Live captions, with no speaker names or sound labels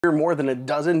Here are more than a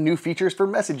dozen new features for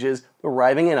messages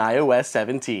arriving in iOS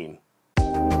 17.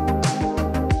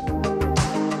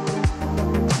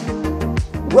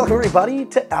 Welcome everybody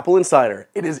to AppleInsider.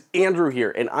 It is Andrew here,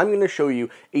 and I'm going to show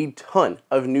you a ton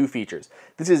of new features.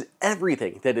 This is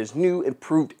everything that is new,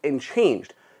 improved, and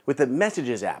changed with the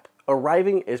Messages app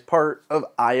arriving as part of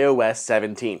iOS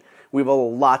 17. We have a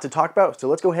lot to talk about, so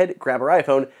let's go ahead, grab our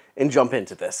iPhone, and jump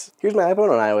into this. Here's my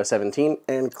iPhone on iOS 17,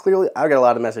 and clearly I've got a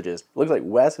lot of messages. It looks like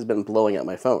Wes has been blowing up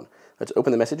my phone. Let's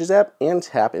open the Messages app and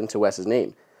tap into Wes's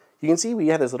name. You can see we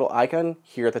have this little icon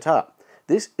here at the top.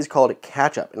 This is called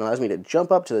Catch Up and allows me to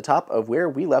jump up to the top of where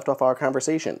we left off our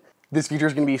conversation. This feature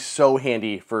is going to be so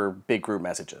handy for big group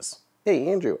messages.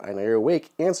 Hey Andrew, I know you're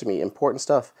awake. Answer me. Important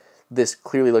stuff. This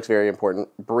clearly looks very important.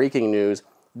 Breaking news.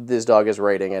 This dog is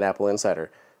writing at AppleInsider.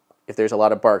 If there's a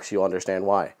lot of barks, you'll understand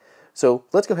why. So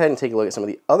let's go ahead and take a look at some of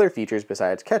the other features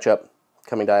besides Catch Up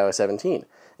coming to iOS 17,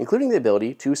 including the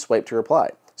ability to swipe to reply.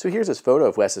 So here's this photo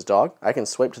of Wes's dog. I can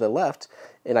swipe to the left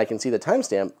and I can see the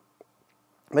timestamp.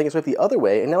 I can swipe the other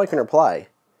way, and now I can reply.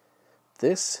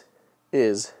 This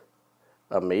is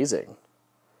amazing.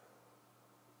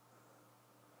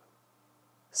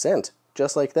 Sent.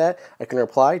 Just like that, I can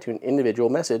reply to an individual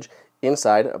message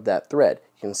inside of that thread.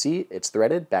 You can see it's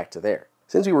threaded back to there.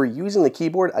 Since we were using the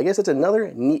keyboard, I guess it's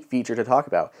another neat feature to talk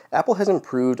about. Apple has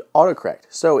improved autocorrect.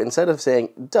 So instead of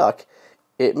saying duck,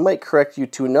 it might correct you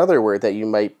to another word that you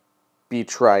might be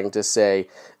trying to say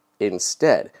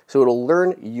instead. So it'll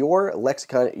learn your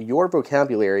lexicon, your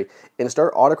vocabulary, and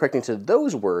start autocorrecting to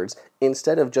those words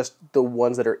instead of just the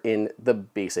ones that are in the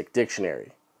basic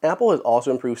dictionary. Apple has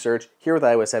also improved search here with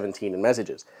iOS 17 and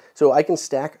Messages. So I can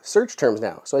stack search terms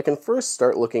now. So I can first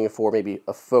start looking for maybe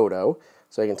a photo.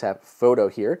 So I can tap photo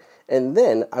here, and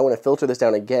then I want to filter this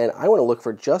down again. I want to look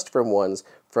for just from ones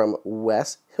from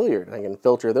Wes Hilliard. I can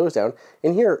filter those down,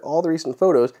 and here are all the recent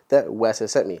photos that Wes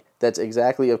has sent me. That's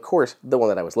exactly, of course, the one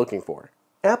that I was looking for.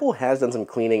 Apple has done some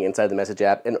cleaning inside the Message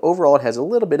app, and overall it has a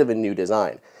little bit of a new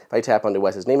design. If I tap onto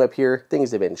Wes's name up here,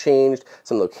 things have been changed,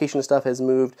 some location stuff has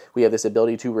moved. We have this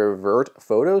ability to revert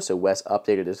photos, so Wes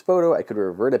updated his photo. I could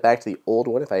revert it back to the old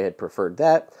one if I had preferred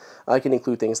that. I can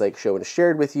include things like show and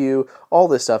shared with you. All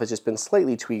this stuff has just been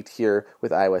slightly tweaked here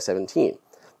with iOS 17.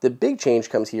 The big change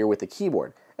comes here with the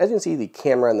keyboard. As you can see, the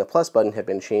camera and the plus button have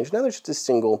been changed. Now there's just a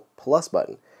single plus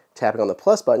button. Tapping on the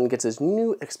plus button gets this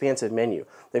new expansive menu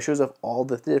that shows off all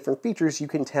the different features you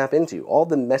can tap into, all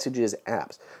the Messages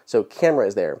apps. So camera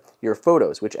is there, your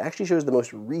photos, which actually shows the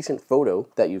most recent photo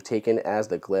that you've taken as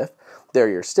the glyph. There are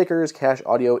your stickers, cache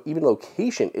audio, even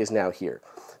location is now here.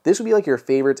 This would be like your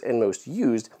favorites and most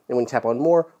used, and when you tap on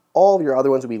more, all of your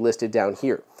other ones will be listed down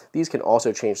here. These can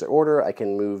also change their order. I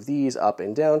can move these up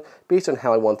and down based on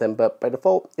how I want them, but by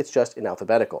default, it's just in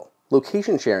alphabetical.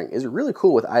 Location sharing is really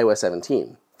cool with iOS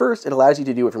 17. First, it allows you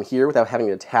to do it from here without having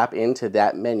to tap into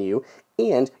that menu,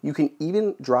 and you can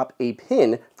even drop a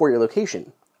pin for your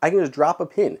location. I can just drop a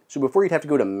pin. So before you'd have to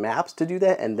go to Maps to do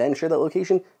that and then share that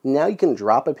location, now you can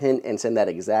drop a pin and send that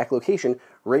exact location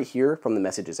right here from the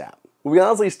Messages app. We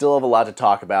honestly still have a lot to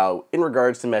talk about in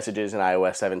regards to Messages in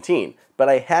iOS 17, but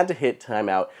I had to hit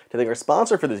timeout to thank our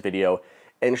sponsor for this video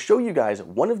and show you guys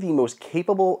one of the most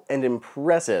capable and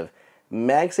impressive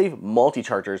MagSafe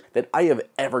multi-chargers that I have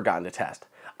ever gotten to test.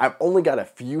 I've only got a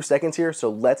few seconds here, so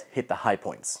let's hit the high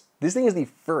points. This thing is the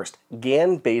first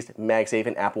GaN-based MagSafe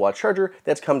and Apple Watch charger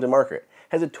that's come to market. It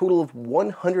has a total of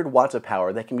 100 watts of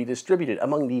power that can be distributed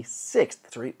among the six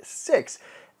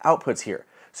outputs here.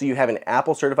 So you have an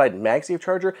Apple-certified MagSafe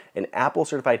charger, an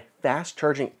Apple-certified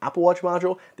fast-charging Apple Watch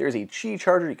module, there's a Qi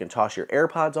charger you can toss your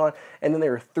AirPods on, and then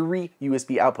there are 3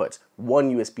 USB outputs,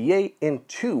 1 USB-A and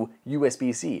 2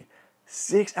 USB-C.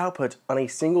 6 outputs on a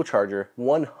single charger,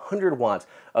 100 watts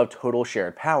of total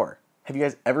shared power. Have you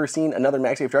guys ever seen another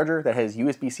MagSafe charger that has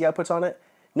USB-C outputs on it?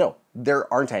 No,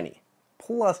 there aren't any.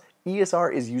 Plus,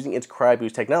 ESR is using its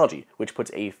CryBoost technology, which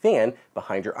puts a fan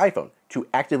behind your iPhone to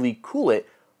actively cool it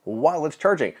while it's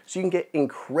charging. So you can get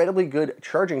incredibly good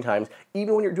charging times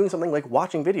even when you're doing something like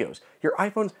watching videos. Your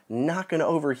iPhone's not going to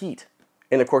overheat.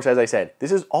 And of course, as I said,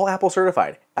 this is all Apple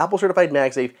certified. Apple certified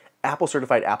MagSafe, Apple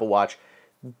certified Apple Watch.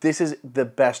 This is the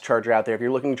best charger out there if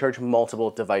you're looking to charge multiple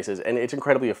devices, and it's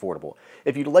incredibly affordable.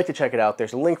 If you'd like to check it out,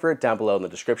 there's a link for it down below in the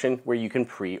description where you can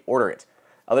pre-order it.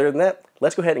 Other than that,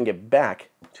 let's go ahead and get back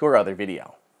to our other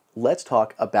video. Let's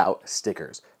talk about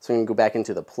stickers. So we can go back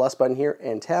into the plus button here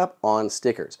and tap on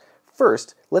stickers.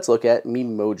 First, let's look at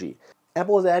Memoji.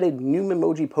 Apple has added new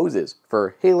Memoji Poses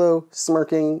for Halo,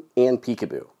 smirking, and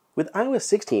peekaboo. With iOS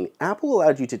 16, Apple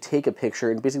allowed you to take a picture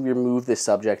and basically remove the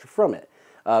subject from it.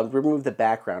 Remove the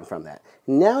background from that.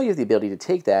 Now you have the ability to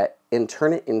take that and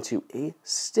turn it into a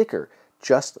sticker,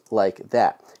 just like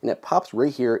that. And it pops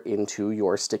right here into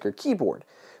your sticker keyboard.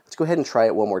 Let's go ahead and try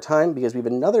it one more time because we have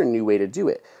another new way to do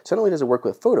it. So not only does it work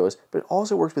with photos, but it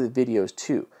also works with videos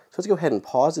too. So let's go ahead and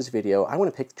pause this video. I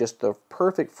want to pick just the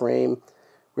perfect frame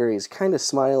where he's kind of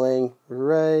smiling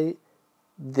right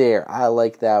there. I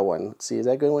like that one. Let's see, is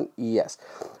that a good one? Yes.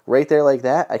 Right there like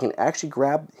that, I can actually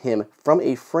grab him from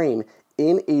a frame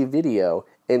in a video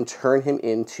and turn him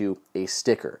into a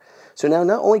sticker. So now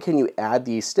not only can you add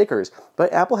these stickers,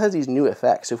 but Apple has these new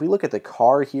effects. So if we look at the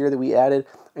car here that we added,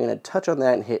 I'm going to touch on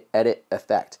that and hit Edit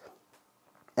Effect.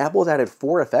 Apple has added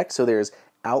 4 effects. So there's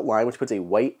Outline, which puts a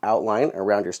white outline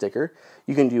around your sticker.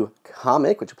 You can do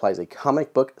Comic, which applies a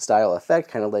comic book style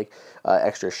effect, kind of like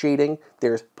extra shading.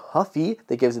 There's Puffy,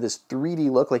 that gives it this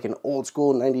 3D look like an old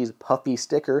school 90s puffy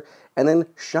sticker. And then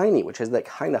Shiny, which has that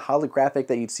kind of holographic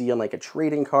that you'd see on like a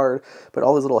trading card, but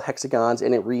all those little hexagons,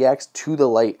 and it reacts to the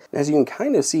light. And as you can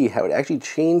kind of see how it actually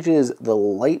changes the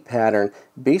light pattern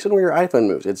based on where your iPhone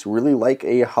moves. It's really like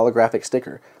a holographic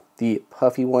sticker. The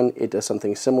puffy one, it does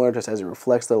something similar just as it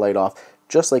reflects the light off,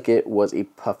 just like it was a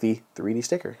puffy 3D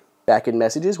sticker. Back in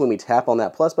Messages, when we tap on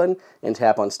that plus button and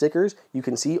tap on stickers, you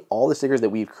can see all the stickers that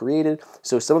we've created.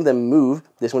 So some of them move.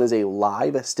 This one is a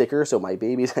live sticker, so my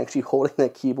baby is actually holding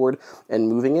that keyboard and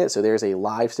moving it. So there's a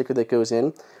live sticker that goes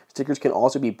in. Stickers can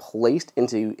also be placed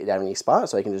into any spot,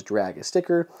 so I can just drag a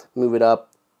sticker, move it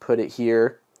up, put it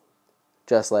here,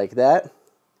 just like that.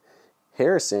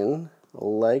 Harrison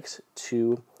likes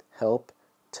to help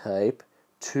type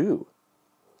 2.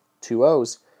 2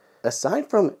 O's. Aside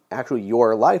from actual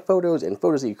your live photos and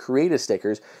photos that you create as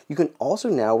stickers, you can also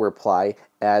now reply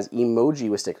as emoji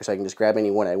with stickers. So I can just grab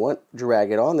any one I want,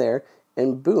 drag it on there,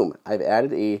 and boom, I've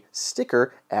added a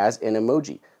sticker as an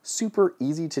emoji. Super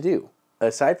easy to do.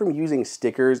 Aside from using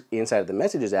stickers inside of the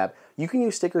Messages app, you can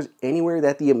use stickers anywhere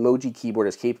that the emoji keyboard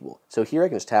is capable. So here I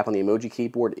can just tap on the emoji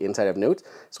keyboard inside of Notes,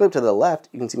 swipe to the left,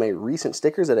 you can see my recent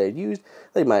stickers that I've used,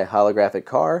 like my holographic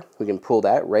car. We can pull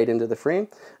that right into the frame,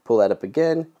 pull that up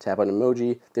again, tap on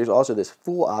emoji. There's also this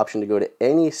full option to go to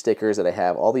any stickers that I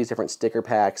have, all these different sticker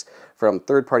packs from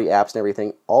third-party apps and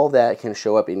everything. All that can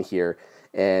show up in here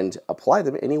and apply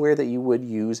them anywhere that you would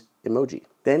use emoji.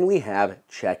 Then we have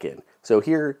check-in. So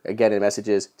here, again in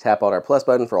Messages, tap on our plus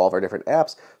button for all of our different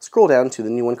apps, scroll down to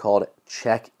the new one called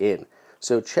Check-in.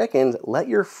 So check-ins let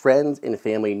your friends and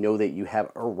family know that you have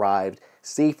arrived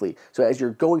safely. So as you're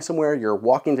going somewhere, you're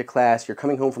walking to class, you're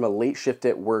coming home from a late shift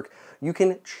at work, you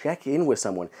can check in with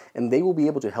someone and they will be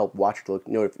able to help watch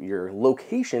your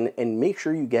location and make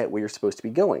sure you get where you're supposed to be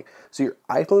going. So your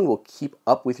iPhone will keep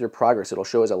up with your progress. It'll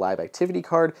show as a live activity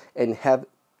card and have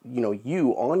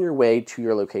you on your way to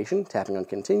your location, tapping on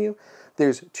continue.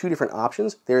 There's 2 different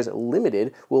options. There's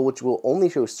limited, which will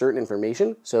only show certain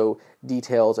information, so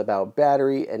details about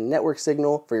battery and network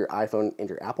signal for your iPhone and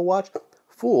your Apple Watch.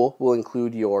 Full will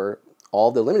include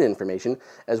all the limited information,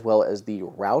 as well as the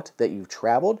route that you've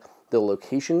traveled, the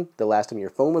location, the last time your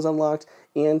phone was unlocked,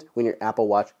 and when your Apple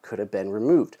Watch could have been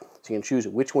removed. So you can choose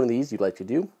which one of these you'd like to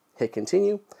do, hit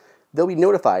continue. They'll be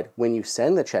notified when you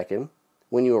send the check-in,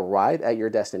 when you arrive at your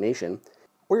destination,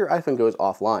 or your iPhone goes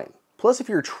offline. Plus, if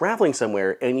you're traveling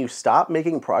somewhere and you stop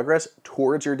making progress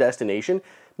towards your destination,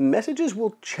 Messages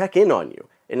will check in on you.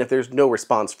 And if there's no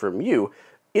response from you,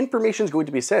 information is going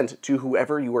to be sent to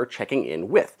whoever you are checking in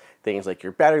with. Things like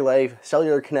your battery life,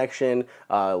 cellular connection,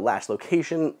 last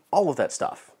location, all of that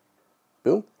stuff.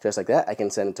 Boom, just like that, I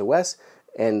can send it to Wes.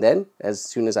 And then, as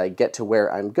soon as I get to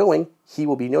where I'm going, he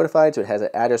will be notified, so it has an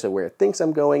address of where it thinks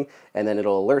I'm going, and then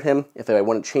it'll alert him. If I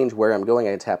want to change where I'm going,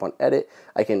 I can tap on Edit.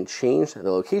 I can change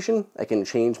the location, I can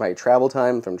change my travel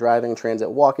time from driving, transit,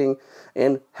 walking,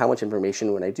 and how much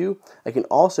information when I do. I can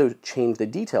also change the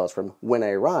details from when I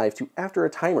arrive to after a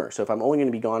timer. So if I'm only going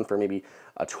to be gone for maybe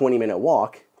a 20-minute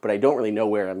walk, but I don't really know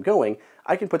where I'm going,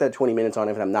 I can put that 20 minutes on.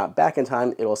 If I'm not back in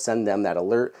time, it'll send them that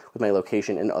alert with my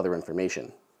location and other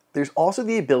information. There's also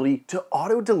the ability to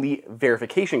auto-delete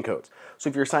verification codes. So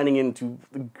if you're signing into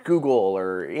Google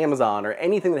or Amazon or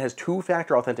anything that has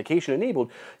 2-factor authentication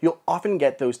enabled, you'll often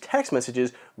get those text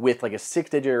messages with like a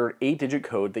 6-digit or 8-digit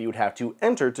code that you would have to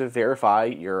enter to verify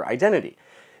your identity.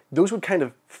 Those would kind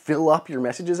of fill up your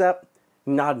Messages app.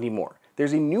 Not anymore.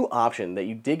 There's a new option that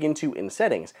you dig into in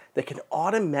settings that can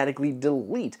automatically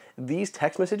delete these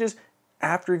text messages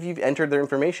after you've entered their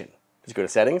information. Just go to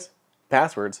Settings,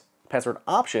 Passwords, Password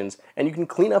Options, and you can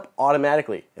clean up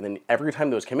automatically. And then every time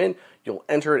those come in, you'll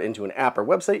enter it into an app or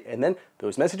website, and then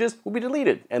those messages will be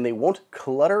deleted, and they won't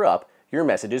clutter up your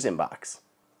Messages inbox.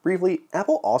 Briefly,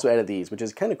 Apple also added these, which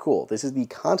is kind of cool. This is the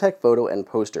contact photo and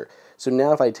poster. So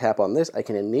now if I tap on this, I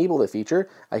can enable the feature.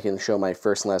 I can show my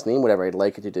first and last name, whatever I'd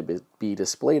like it to be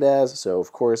displayed as. So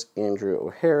of course, Andrew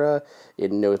O'Hara.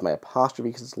 It knows my apostrophe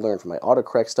because it's learned from my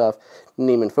autocorrect stuff.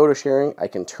 Name and photo sharing, I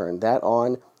can turn that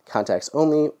on. Contacts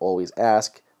only, always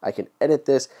ask. I can edit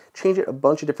this, change it a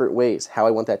bunch of different ways, how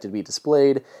I want that to be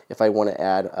displayed. If I want to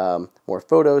add more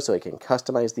photos, so I can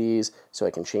customize these, so I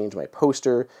can change my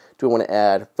poster. Do I want to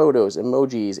add photos,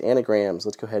 emojis, anagrams?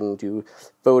 Let's go ahead and do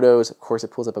photos. Of course, it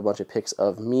pulls up a bunch of pics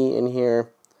of me in here.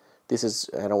 This is,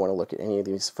 I don't want to look at any of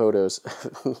these photos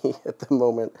of me at the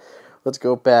moment. Let's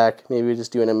go back. Maybe we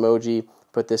just do an emoji,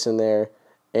 put this in there.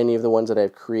 Any of the ones that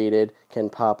I've created can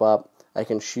pop up. I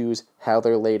can choose how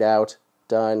they're laid out.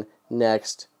 Done.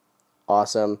 Next.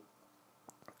 Awesome.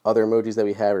 Other emojis that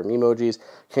we have are Memojis.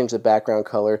 Change the background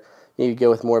color. Maybe go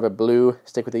with more of a blue.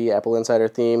 Stick with the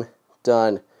AppleInsider theme.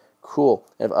 Done. Cool.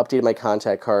 I've updated my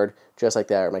contact card just like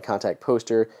that, or my contact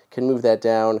poster. Can move that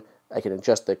down. I can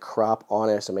adjust the crop on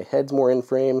it so my head's more in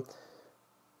frame.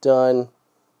 Done.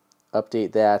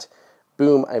 Update that.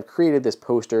 Boom, I've created this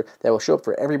poster that will show up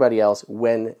for everybody else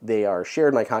when they are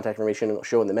shared my contact information. It'll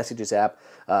show in the Messages app,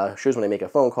 shows when I make a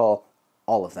phone call,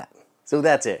 all of that. So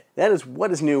that's it. That is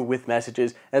what is new with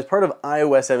Messages as part of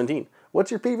iOS 17.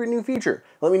 What's your favorite new feature?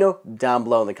 Let me know down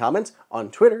below in the comments, on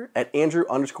Twitter at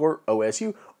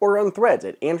Andrew_OSU, or on Threads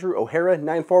at Andrew O'Hara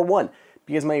 941,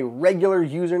 because my regular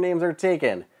usernames are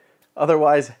taken.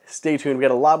 Otherwise, stay tuned. We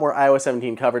got a lot more iOS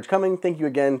 17 coverage coming. Thank you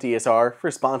again to ESR for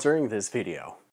sponsoring this video.